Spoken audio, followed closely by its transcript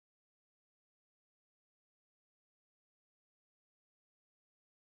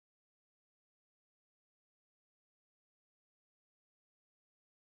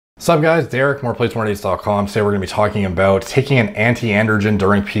What's up guys, Derek, moreplates.com. Today we're going to be talking about taking an anti-androgen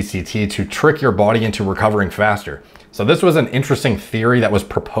during PCT to trick your body into recovering faster. So this was an interesting theory that was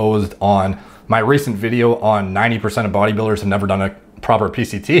proposed on my recent video on 90% of bodybuilders have never done a proper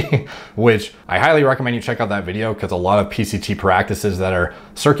PCT, which I highly recommend you check out that video because a lot of PCT practices that are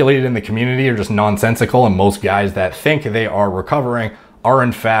circulated in the community are just nonsensical, and most guys that think they are recovering are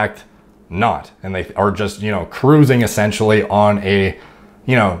in fact not. And they are just, cruising essentially on a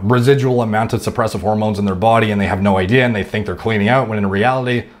residual amount of suppressive hormones in their body, and they have no idea, and they think they're cleaning out when in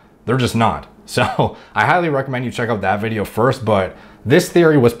reality, they're just not. So I highly recommend you check out that video first, but this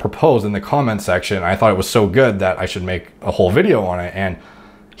theory was proposed in the comment section. I thought it was so good that I should make a whole video on it. And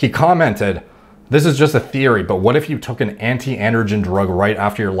he commented, this is just a theory, but what if you took an anti-androgen drug right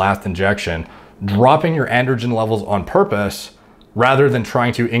after your last injection, dropping your androgen levels on purpose, rather than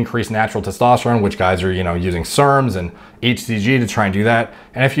trying to increase natural testosterone, which guys are, using SERMs and HCG to try and do that.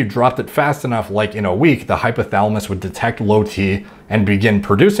 And if you dropped it fast enough, like in a week, the hypothalamus would detect low T and begin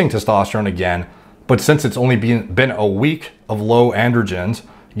producing testosterone again. But since it's only been a week of low androgens,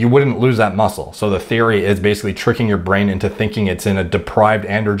 you wouldn't lose that muscle. So the theory is basically tricking your brain into thinking it's in a deprived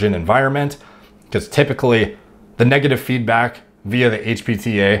androgen environment, because typically the negative feedback via the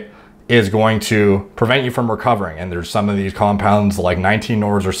HPTA is going to prevent you from recovering. And there's some of these compounds like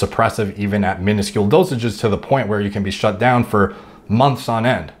 19-nors are suppressive even at minuscule dosages, to the point where you can be shut down for months on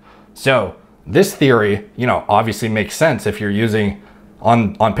end. So this theory, obviously makes sense if you're using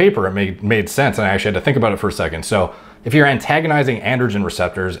on paper. It made sense, and I actually had to think about it for a second. So if you're antagonizing androgen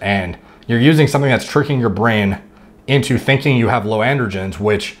receptors and you're using something that's tricking your brain into thinking you have low androgens,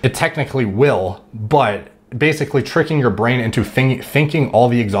 which it technically will, but basically tricking your brain into thinking all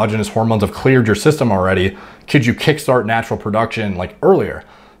the exogenous hormones have cleared your system already, could you kickstart natural production like earlier?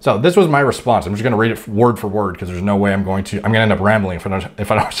 So this was my response. I'm just going to read it word for word because there's no way I'm going to end up rambling if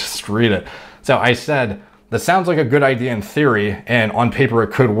I don't just read it. So I said, that sounds like a good idea in theory, and on paper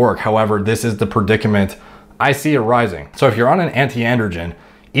it could work. However, this is the predicament I see arising. So if you're on an anti-androgen,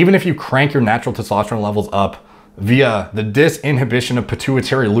 even if you crank your natural testosterone levels up via the disinhibition of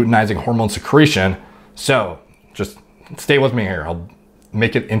pituitary luteinizing hormone secretion, so just stay with me here. I'll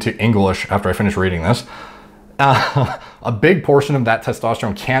make it into English after I finish reading this. A big portion of that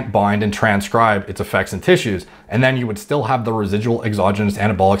testosterone can't bind and transcribe its effects in tissues. And then you would still have the residual exogenous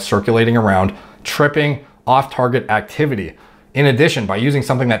anabolics circulating around, tripping off-target activity. In addition, by using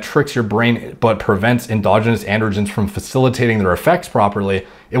something that tricks your brain but prevents endogenous androgens from facilitating their effects properly,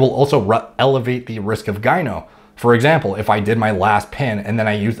 it will also elevate the risk of gyno. For example, if I did my last pin and then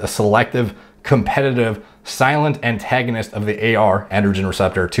I used a selective competitive silent antagonist of the AR androgen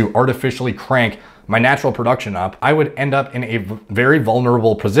receptor to artificially crank my natural production up, I would end up in a very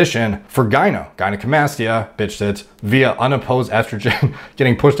vulnerable position for gynecomastia, bitch tits, via unopposed estrogen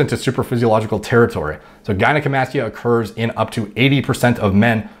getting pushed into supraphysiological territory. So gynecomastia occurs in up to 80% of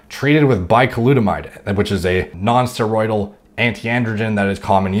men treated with bicalutamide, which is a non-steroidal anti-androgen that is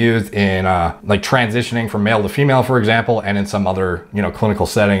common used in like transitioning from male to female, for example, and in some other clinical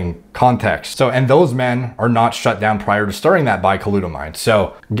setting context. So, and those men are not shut down prior to starting that bicalutamide.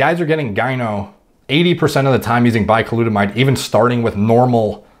 So guys are getting gyno 80% of the time using bicalutamide, even starting with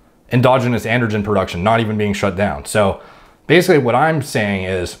normal endogenous androgen production, not even being shut down. So basically what I'm saying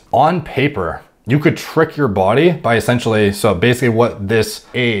is, on paper, you could trick your body by essentially, so basically what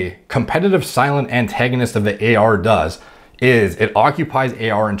a competitive silent antagonist of the AR does is it occupies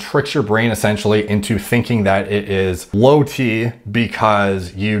AR and tricks your brain essentially into thinking that it is low T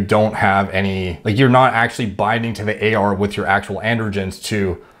because you don't have any, like you're not actually binding to the AR with your actual androgens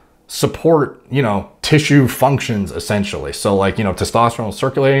to support, tissue functions essentially. So like, testosterone will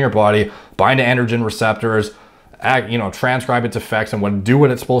circulate in your body, bind to androgen receptors, transcribe its effects and do what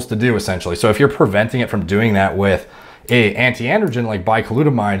it's supposed to do essentially. So if you're preventing it from doing that with a anti-androgen like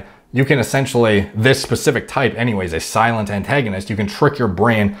bicalutamide, you can essentially, this specific type anyways, a silent antagonist, you can trick your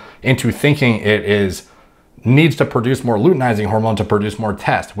brain into thinking it needs to produce more luteinizing hormone to produce more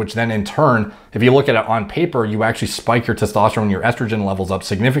test, which then in turn, if you look at it on paper, you actually spike your testosterone and your estrogen levels up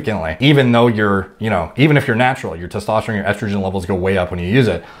significantly. Even though even if you're natural, your testosterone, your estrogen levels go way up when you use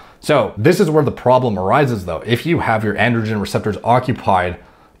it. So this is where the problem arises though. If you have your androgen receptors occupied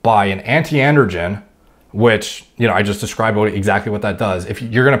by an anti-androgen, which, I just described exactly what that does. If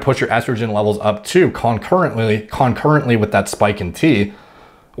you're going to push your estrogen levels up too concurrently with that spike in T,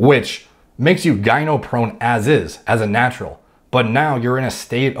 which makes you gyno prone as a natural. But now you're in a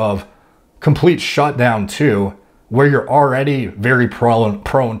state of complete shutdown too, where you're already very prone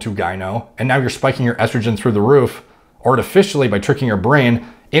to gyno. And now you're spiking your estrogen through the roof artificially by tricking your brain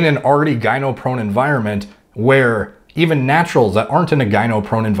in an already gyno prone environment where even naturals that aren't in a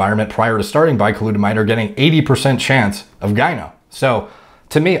gyno-prone environment prior to starting bicalutamide are getting 80% chance of gyno. So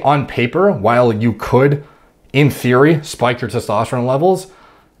to me, on paper, while you could, in theory, spike your testosterone levels,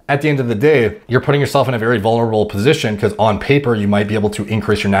 at the end of the day, you're putting yourself in a very vulnerable position because on paper, you might be able to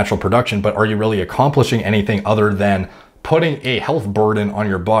increase your natural production, but are you really accomplishing anything other than putting a health burden on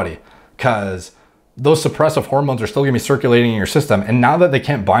your body? Because those suppressive hormones are still gonna be circulating in your system. And now that they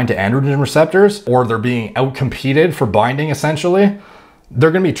can't bind to androgen receptors, or they're being outcompeted for binding essentially,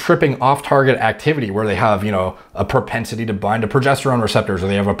 they're gonna be tripping off target activity where they have, a propensity to bind to progesterone receptors, or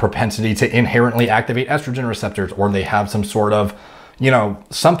they have a propensity to inherently activate estrogen receptors, or they have some sort of,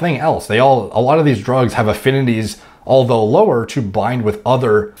 something else. A lot of these drugs have affinities, although lower, to bind with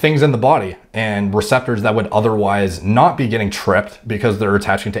other things in the body and receptors that would otherwise not be getting tripped because they're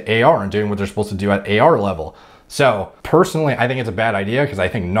attaching to AR and doing what they're supposed to do at AR level. So personally, I think it's a bad idea because I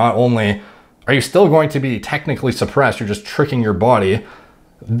think not only are you still going to be technically suppressed, you're just tricking your body,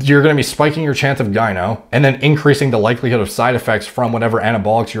 you're going to be spiking your chance of gyno and then increasing the likelihood of side effects from whatever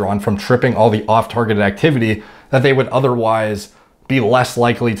anabolics you're on from tripping all the off-targeted activity that they would otherwise be less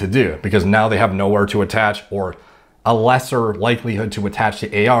likely to do because now they have nowhere to attach, or a lesser likelihood to attach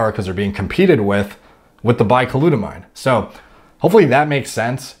to AR because they're being competed with the bicalutamide. So hopefully that makes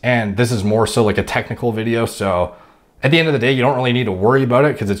sense. And this is more so like a technical video. So at the end of the day, you don't really need to worry about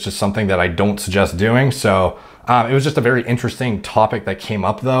it because it's just something that I don't suggest doing. So it was just a very interesting topic that came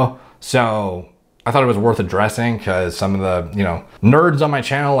up though. So I thought it was worth addressing because some of the, nerds on my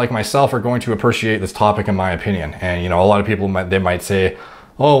channel like myself are going to appreciate this topic in my opinion. And, a lot of people they might say,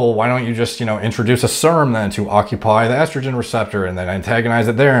 oh, well, why don't you just, introduce a SERM then to occupy the estrogen receptor and then antagonize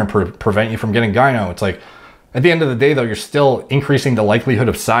it there and prevent you from getting gyno. It's like, at the end of the day though, you're still increasing the likelihood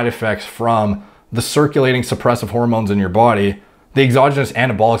of side effects from the circulating suppressive hormones in your body. The exogenous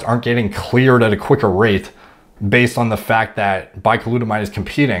anabolics aren't getting cleared at a quicker rate based on the fact that bicalutamide is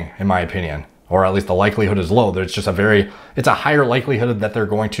competing, in my opinion, or at least the likelihood is low. There's just it's a higher likelihood that they're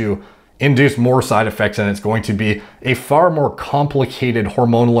going to induce more side effects, and it's going to be a far more complicated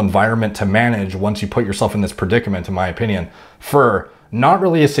hormonal environment to manage once you put yourself in this predicament, in my opinion, for not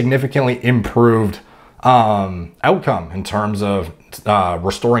really a significantly improved outcome in terms of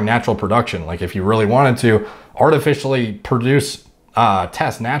restoring natural production. Like if you really wanted to artificially produce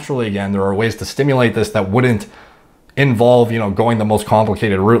tests naturally again, there are ways to stimulate this that wouldn't involve, going the most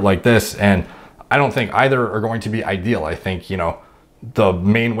complicated route like this. And I don't think either are going to be ideal. I think, the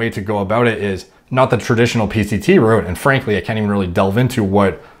main way to go about it is not the traditional PCT route. And frankly, I can't even really delve into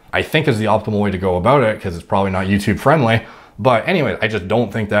what I think is the optimal way to go about it because it's probably not YouTube friendly. But anyway, I just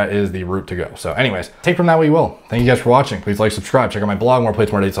don't think that is the route to go. So anyways, take from that what you will. Thank you guys for watching. Please like, subscribe, check out my blog,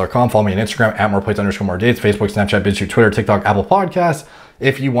 moreplates.com. Follow me on Instagram at moreplates_moredates, Facebook, Snapchat, BitChute, Twitter, TikTok, Apple Podcasts.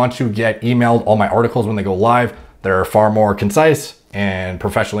 If you want to get emailed all my articles when they go live, they're far more concise and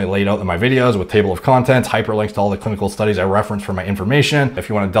professionally laid out in my videos with table of contents, hyperlinks to all the clinical studies I reference for my information. If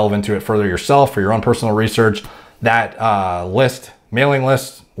you want to delve into it further yourself for your own personal research, that mailing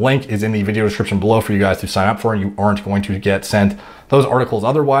list link is in the video description below for you guys to sign up for, and you aren't going to get sent those articles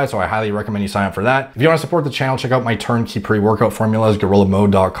otherwise. So I highly recommend you sign up for that. If you want to support the channel, check out my turnkey pre-workout formulas,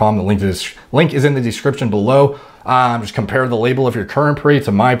 gorillamode.com. The link is in the description below. Just compare the label of your current pre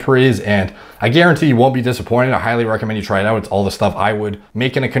to my pre's, and I guarantee you won't be disappointed. I highly recommend you try it out. It's all the stuff I would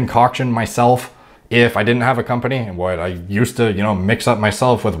make in a concoction myself if I didn't have a company, and what I used to, mix up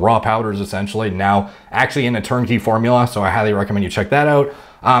myself with raw powders essentially, now actually in a turnkey formula. So I highly recommend you check that out.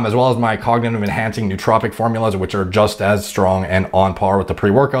 As well as my cognitive enhancing nootropic formulas, which are just as strong and on par with the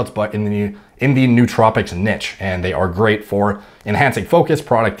pre-workouts, but in the nootropics niche, and they are great for enhancing focus,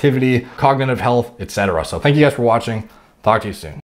 productivity, cognitive health, etc. So thank you guys for watching. Talk to you soon.